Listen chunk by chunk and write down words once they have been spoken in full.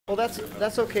Well,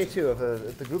 that's okay too.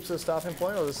 If the group's a stopping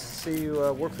point, I'll just see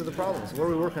you work through the problems. What are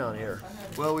we working on here?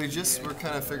 Well, we're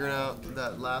kind of figuring out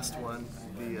that last one,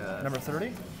 the Number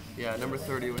 30? Yeah, number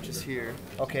 30, which is here.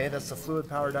 Okay, that's the fluid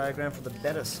power diagram for the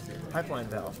Bettis pipeline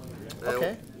valve.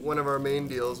 Okay. One of our main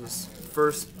deals was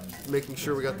first making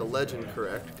sure we got the legend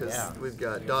correct, because we've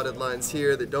got dotted lines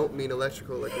here that don't mean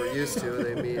electrical like we're used to.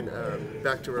 They mean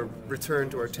back to our return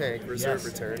to our tank, reserve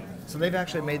return. So they've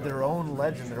actually made their own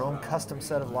legend, their own custom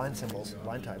set of line symbols,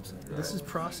 line types. This is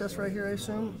process right here, I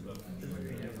assume?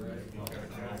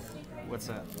 What's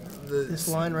that? This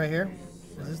line right here?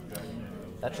 Is this?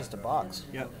 That's just a box.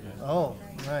 Yep. Oh,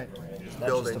 right.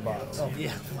 That's just a box. Oh,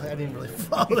 yeah. I didn't really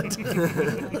follow it.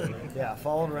 Yeah,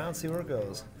 follow it around, see where it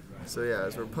goes. So yeah,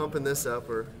 as we're pumping this up,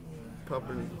 we're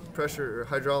pumping pressure or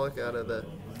hydraulic out of the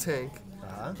tank.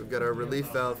 We've got our relief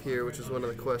valve here, which is one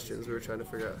of the questions. We were trying to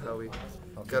figure out how we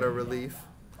got our relief.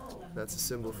 That's a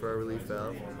symbol for our relief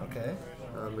valve. Okay.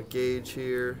 A gauge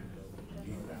here.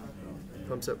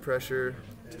 Pumps up pressure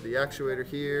to the actuator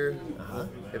here.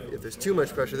 If there's too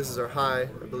much pressure, this is our high,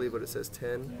 I believe what it says,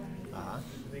 10.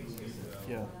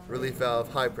 Yeah. Relief valve,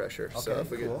 high pressure. Okay, So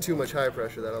if we get too much high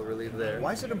pressure, that'll relieve there.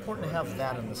 Why is it important to have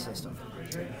that in the system?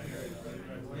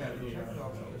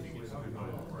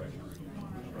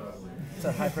 What's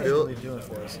that high pressure relief doing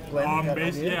for us?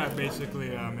 Basically,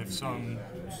 if some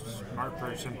smart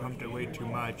person pumped it way too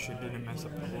much, it didn't mess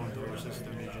up the whole entire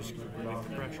system. You just relieve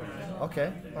the pressure.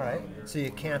 Okay, all right. So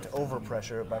you can't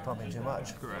overpressure it by pumping too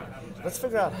much. Correct. Let's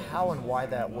figure out how and why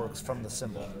that works from the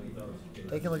symbol.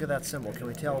 Take a look at that symbol. Can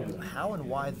we tell how and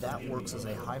why that works as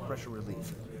a high pressure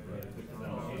relief?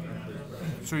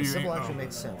 So the symbol actually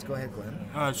makes sense. Go ahead,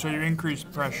 Glenn. So you increase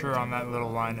pressure on that little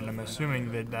line, and I'm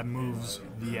assuming that moves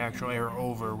the actual air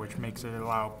over, which makes it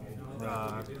allow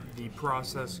the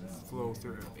process flow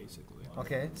through it, basically.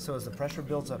 Okay, so as the pressure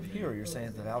builds up here, you're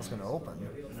saying the valve's going to open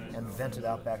and vent it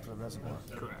out back to the reservoir.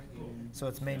 Correct. So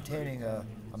it's maintaining a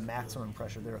maximum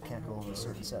pressure there. It can't go over a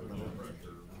certain set level.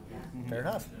 Fair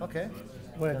enough. Okay.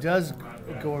 When it does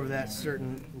go over that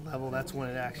certain level, that's when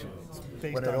it actually it's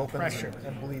based when it on opens pressure.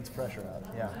 And bleeds pressure out.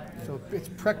 Yeah. So it's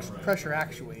pressure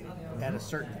actuated at a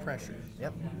certain pressure.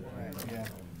 Yep. Right.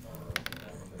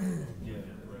 Yeah.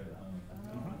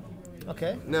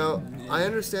 Okay. Now, I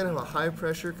understand how a high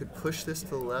pressure could push this to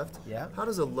the left. Yeah. How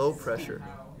does a low pressure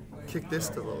kick this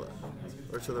to the left?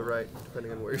 Or to the right,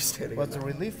 depending on where you're standing. Well, it's a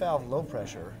relief valve low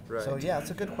pressure. Right. So yeah,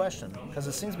 it's a good question, because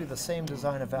it seems to be the same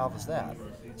design of valve as that.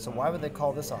 So why would they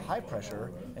call this a high pressure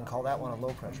and call that one a low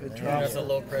pressure? That's a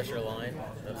low pressure line.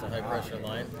 That's a high pressure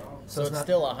line. So it's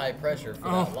still a high pressure for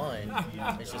that line.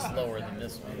 It's just lower than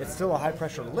this one. It's still a high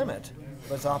pressure limit,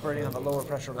 but it's operating on the lower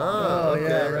pressure line. Oh, okay,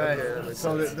 yeah, right. Okay,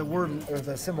 so the word or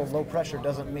the symbol low pressure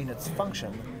doesn't mean its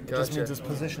function. It just means its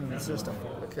position in the system.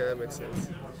 Okay, that makes sense.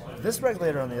 This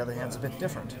regulator, on the other hand, is a bit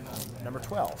different. Number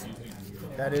 12.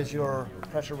 That is your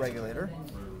pressure regulator.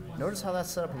 Notice how that's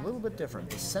set up a little bit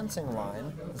different. The sensing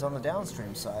line is on the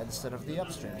downstream side instead of the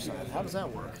upstream side. How does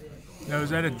that work? Now, is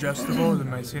that adjustable?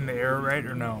 Am I seeing the error right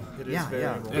or no? It is Yeah.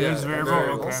 variable. It is variable?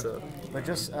 Okay. Also. But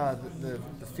just the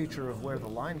feature of where the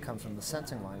line comes from, the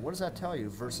sensing line, what does that tell you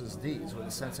versus these, where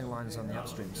the sensing line is on the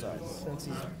upstream side?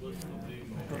 Sensing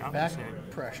The back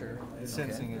opposite. pressure.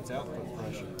 Sensing its output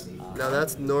pressure. Now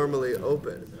that's normally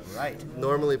open, Right.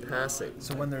 normally passing.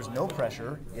 So when there's no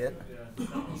pressure, it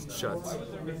Shuts.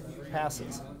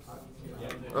 passes.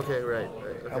 Okay, right.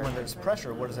 And Okay. when there's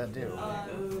pressure, what does that do?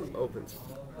 Opens.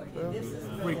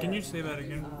 Wait, can you say that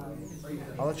again?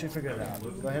 I'll let you figure it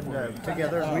out. Go ahead and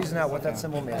together reason out what that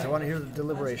symbol means. I want to hear the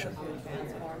deliberation.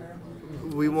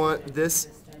 We want this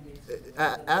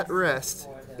at rest.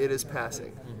 It is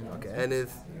passing. Okay. And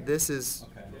if this is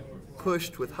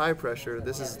pushed with high pressure,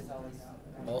 this is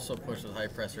Also pushed with high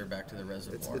pressure back to the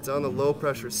reservoir. it's on the low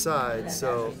pressure side.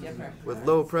 So with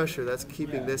low pressure, that's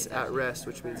keeping this at rest,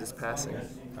 which means it's passing.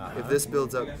 If this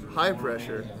builds up high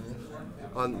pressure,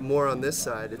 more on this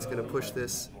side, it's going to push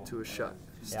this to a shut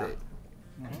state.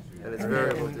 And it's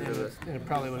variable due to the. And it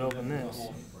probably would open this,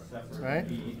 right?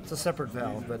 It's a separate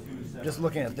valve, but just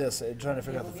looking at this, trying to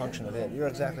figure out the function of it, you're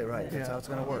exactly right. That's how it's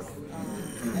going to work.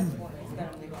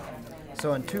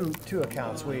 So in two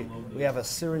accounts, we have a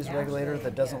series regulator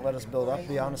that doesn't let us build up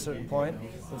beyond a certain point.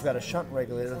 We've got a shunt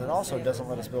regulator that also doesn't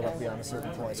let us build up beyond a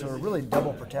certain point. So we're really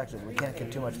double protected. We can't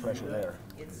get too much pressure there.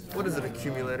 What is an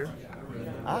accumulator?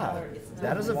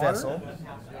 That is a vessel.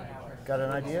 Got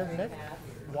an idea, Nick?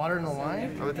 Water in the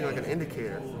line? I would think like an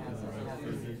indicator.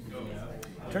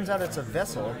 Turns out it's a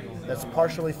vessel that's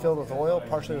partially filled with oil,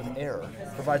 partially with air.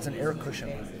 Provides an air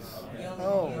cushion.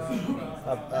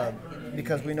 Oh,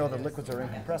 because we know that liquids are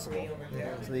incompressible.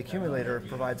 So the accumulator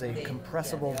provides a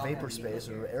compressible vapor space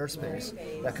or air space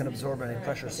that can absorb any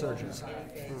pressure surges.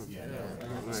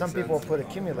 Some people put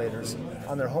accumulators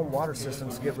on their home water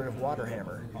systems to get rid of water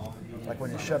hammer. Like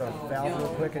when you shut a valve real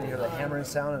quick and you hear the hammering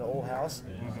sound in an old house.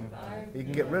 You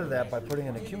can get rid of that by putting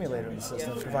an accumulator in the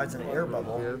system. It provides an air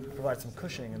bubble, provides some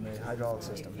cushioning in the hydraulic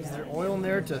system. is there oil in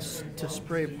there to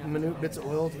spray minute bits of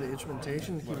oil to the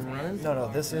instrumentation to keep them running? No,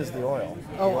 this is the oil.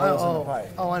 Oh, the oil's in the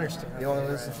pipe. I understand. The oil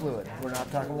is the fluid. We're not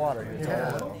talking water here.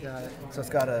 It's all oil. Got it. So it's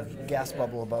got a gas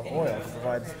bubble above oil to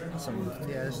provide some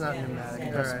Yeah, it's not pneumatic. All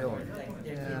right. compressibility.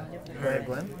 Yeah. Go ahead,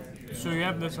 Glenn. So you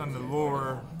have this on the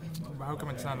lower. How come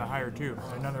it's on the higher too?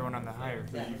 Another one on the higher.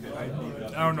 I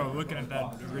don't know. Looking at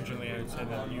that originally, I said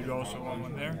that you'd also want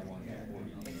one there.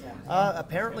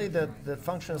 Apparently, the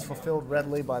function is fulfilled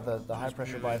readily by the high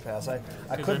pressure bypass. I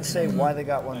couldn't say why they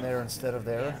got one there instead of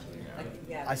there.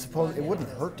 I suppose it wouldn't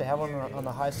hurt to have one on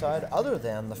the high side, other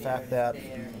than the fact that,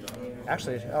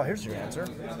 actually, oh, here's your answer.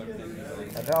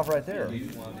 That valve right there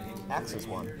acts as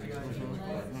one.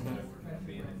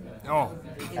 Oh,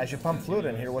 As you pump fluid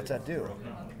in here, what's that do?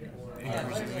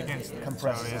 increases against it.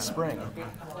 Compresses So, the yeah. spring.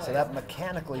 So that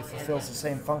mechanically fulfills the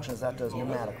same function as that does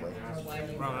pneumatically.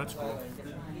 Wow, that's cool.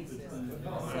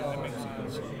 That makes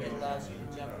sense.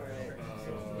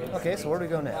 Okay, so where do we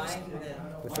go next?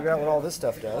 We figured out what all this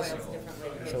stuff does.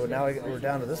 So now we're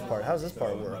down to this part. How does this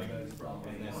part work?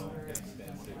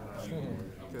 You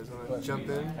guys want to jump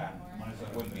in?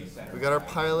 We got our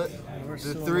pilot.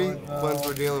 The three ones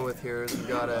we're dealing with here is we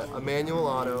got a manual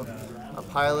auto, a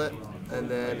pilot, and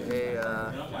then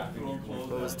a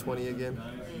what was 20 again?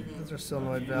 Those are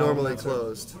solenoid valves. Normally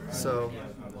closed. So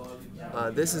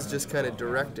this is just kind of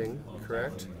directing,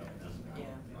 correct?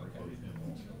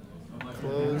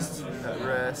 Closed at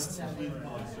rest,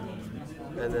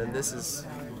 and then this is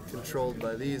controlled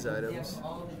by these items.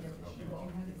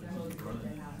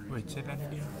 Wait, say that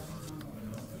again.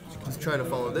 Just trying to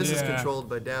follow. This is Yeah. controlled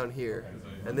by down here,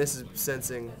 and this is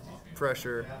sensing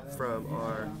pressure from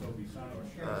our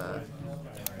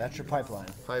That's your pipeline.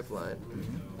 pipeline.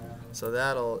 So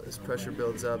that'll, as pressure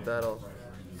builds up, that'll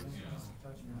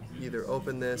either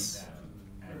open this.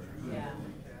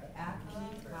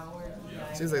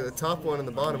 Seems like the top one and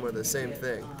the bottom are the same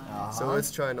thing. So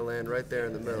it's trying to land right there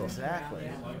in the middle. Exactly.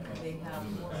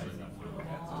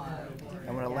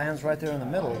 And when it lands right there in the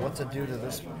middle, what's it do to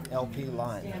this LP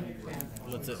line?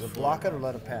 Let's it Does it block it or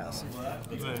let it pass?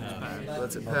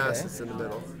 Lets it pass, Okay. it's in the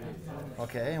middle.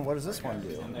 Okay, and what does this one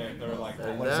do?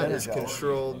 And What is that is energized?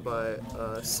 controlled by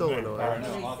solenoid.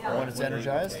 When it's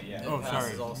energized? Oh,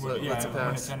 sorry. Well, yeah, Let's it when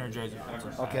pass. it's energized, it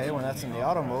passes. Okay, when that's in the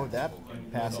auto mode, that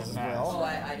passes as well.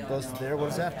 Goes to there, what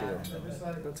does that do?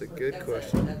 That's a good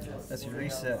question. That's your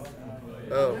reset.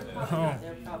 Oh, Oh,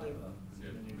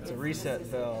 It's a reset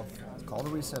valve. It's called a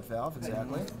reset valve,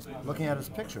 exactly. Looking at its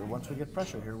picture, once we get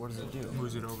pressure here, what does it do?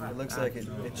 moves it over. It looks like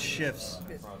it shifts.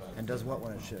 And does what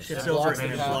when it shifts? Shifts blocks over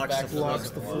the and valve back to the blocks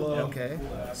the flow. Okay,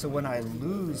 so when I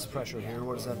lose pressure here,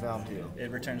 what does that valve do?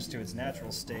 It returns to its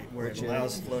natural state where Which it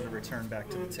allows is? flow to return back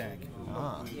to the tank.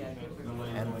 Ah,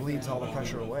 and bleeds all the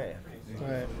pressure away.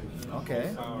 Right.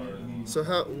 Okay, so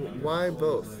why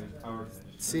both?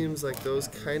 Seems like those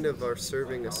kind of are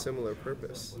serving a similar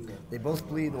purpose. they both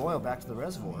bleed oil back to the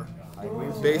reservoir. I agree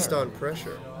with you Based there. on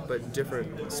pressure, but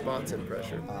different spots in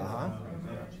pressure.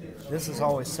 This is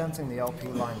always sensing the LP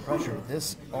line pressure.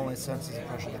 This only senses the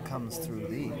pressure that comes through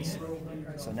these.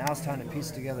 So now it's time to piece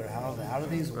together how do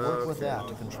these work with that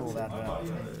to control that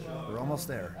valve. We're almost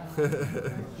there.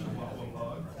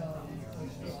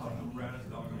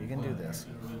 You can do this.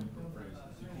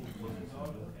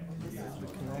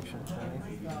 Connection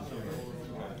point.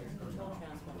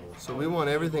 So we want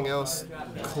everything else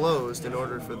closed in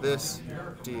order for this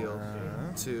deal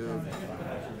to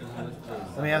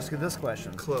Let me ask you this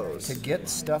question. close. To get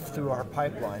stuff through our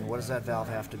pipeline, what does that valve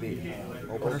have to be?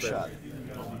 Open or shut?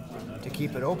 To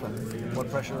keep it open, what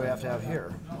pressure do we have to have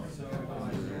here?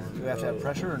 Do we have to have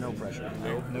pressure or no pressure?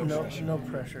 No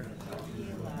pressure.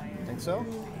 Think so?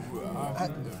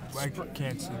 I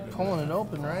can't see that. Pulling it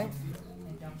open, right?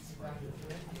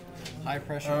 High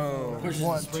pressure pushes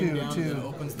One, the spring two, down two. and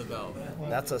opens the valve.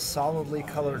 That's a solidly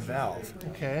colored valve.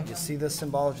 Okay. You see this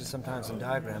symbology sometimes in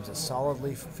diagrams. A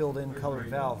solidly filled in colored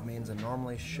valve means a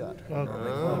normally shut.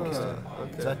 Normally closed.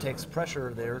 So that takes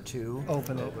pressure there to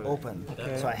Open it. open.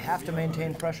 So I have to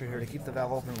maintain pressure here to keep the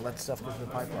valve open and let stuff go through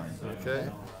the pipeline. Okay.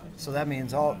 So that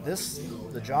means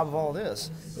the job of all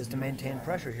this is to maintain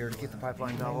pressure here to keep the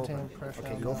pipeline valve open. Maintain pressure.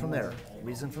 Okay, go from there.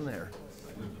 Reason from there.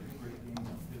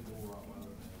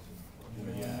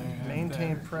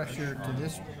 Maintain pressure to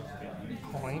this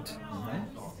point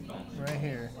right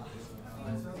here.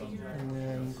 And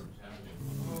then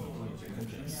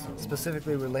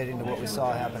Specifically relating to what we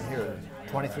saw happen here.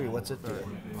 23, what's it do?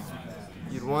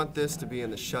 You'd want this to be in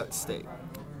the shut state,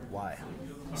 Why?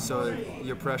 so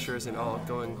your pressure isn't all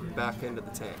going back into the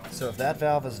tank. So if that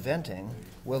valve is venting,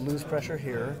 we'll lose pressure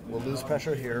here,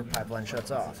 pipeline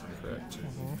shuts off. Correct.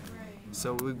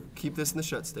 So we keep this in the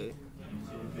shut state,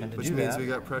 And to which do means that, we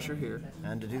got pressure here.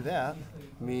 and to do that,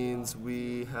 Means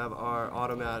we have our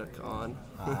automatic on,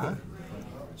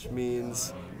 which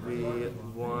means we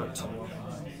want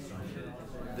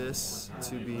this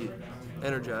to be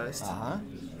energized,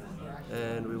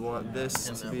 and we want this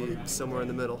to be somewhere in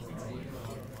the middle.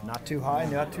 not too high,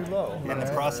 not too low. And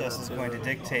the process is going to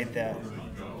dictate that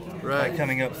by Right.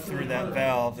 coming up through that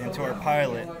valve into our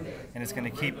pilot, and it's going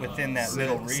to keep within that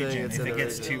middle saying region. it's If in it the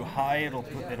gets region. too high,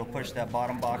 it'll push that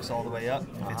bottom box all the way up.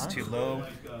 If it's too low,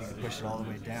 you can push it all the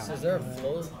way down. So is there a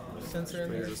flow sensor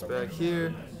in there? Brings us back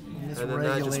here, this and then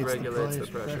that just regulates regulates the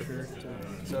pressure.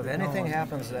 So if anything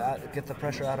happens to get the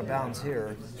pressure out of bounds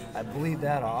here, I bleed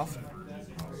that off.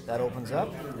 That opens up,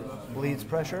 bleeds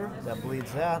pressure, that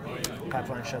bleeds that,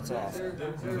 pipeline shuts off.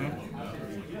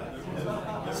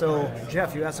 So,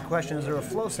 Jeff, you asked a question, is there a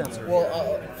flow sensor?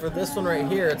 Well, for this one right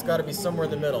here, it's got to be somewhere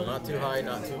in the middle, not too high,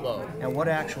 not too low. And what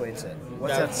actuates it?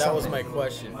 What's That was something? my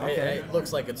question. Okay. It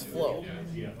looks like it's flow.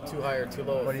 Too high or too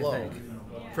low What do you flow.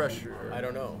 think? Pressure. I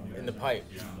don't know. In the pipe,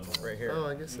 right here. Oh,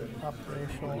 I guess so.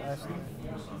 operational estimate.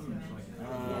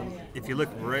 If you look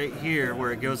right here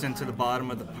where it goes into the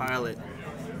bottom of the pilot,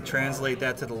 translate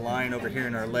that to the line over here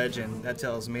in our legend, that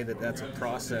tells me that that's a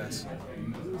process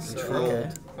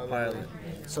controlled pilot.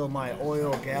 So my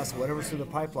oil, gas, whatever's through the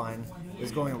pipeline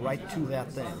is going right to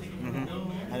that thing,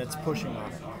 and it's pushing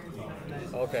on it.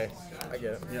 Okay, I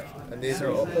get it. And these are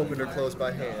opened or closed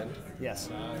by hand. Yes.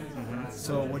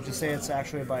 So would you say it's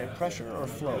actually by pressure or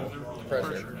flow?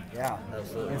 Pressure. Yeah.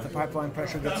 Absolutely. If the pipeline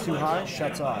pressure gets too high,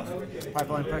 shuts off.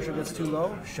 Pipeline pressure gets too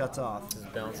low, shuts off.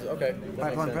 Bounces. Okay. that makes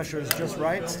Pipeline sense. pressure is just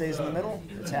right, stays in the middle,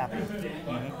 it's happy.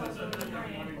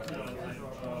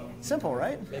 Simple,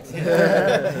 right?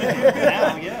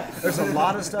 There's a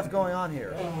lot of stuff going on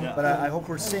here, but I hope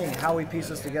we're seeing how we piece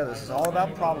this together. This is all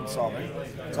about problem solving.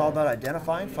 It's all about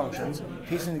identifying functions,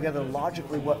 piecing together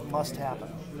logically what must happen.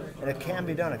 And it can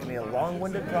be done. It can be a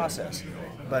long-winded process,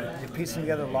 but you're piecing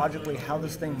together logically how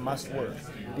this thing must work,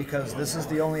 because this is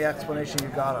the only explanation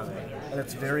you've got on it, and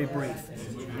it's very brief.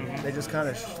 They just kind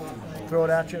of throw it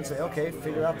at you and say, okay,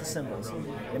 figure out the symbols.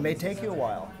 It may take you a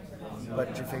while,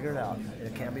 but you figure it out, and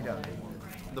it can be done.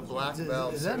 The black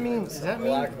valve. Does that mean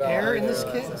Black valve, air in this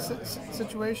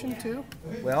situation too?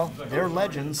 Well, their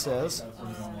legend says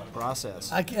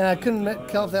process. I couldn't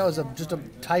tell if that was just a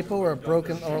typo or a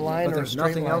broken or a line But or a there's straight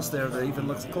nothing line. else there that even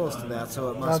looks close to that, so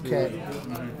it must Okay.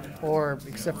 be. Or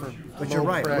except for But low you're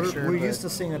right. pressure. We're but- used to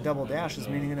seeing a double dash as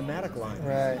meaning a pneumatic line.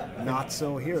 Right. Not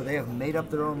so here. They have made up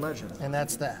their own legend. And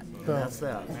that's that. Boom. That's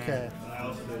that. Okay.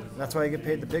 That's why you get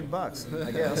paid the big bucks,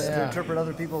 I guess, to Yeah. interpret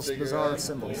other people's bizarre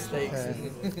symbols. Okay.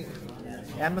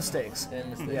 And mistakes.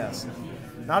 Yes.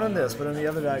 Not in this, but in the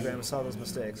other diagram, I saw those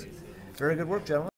mistakes. Very good work, gentlemen.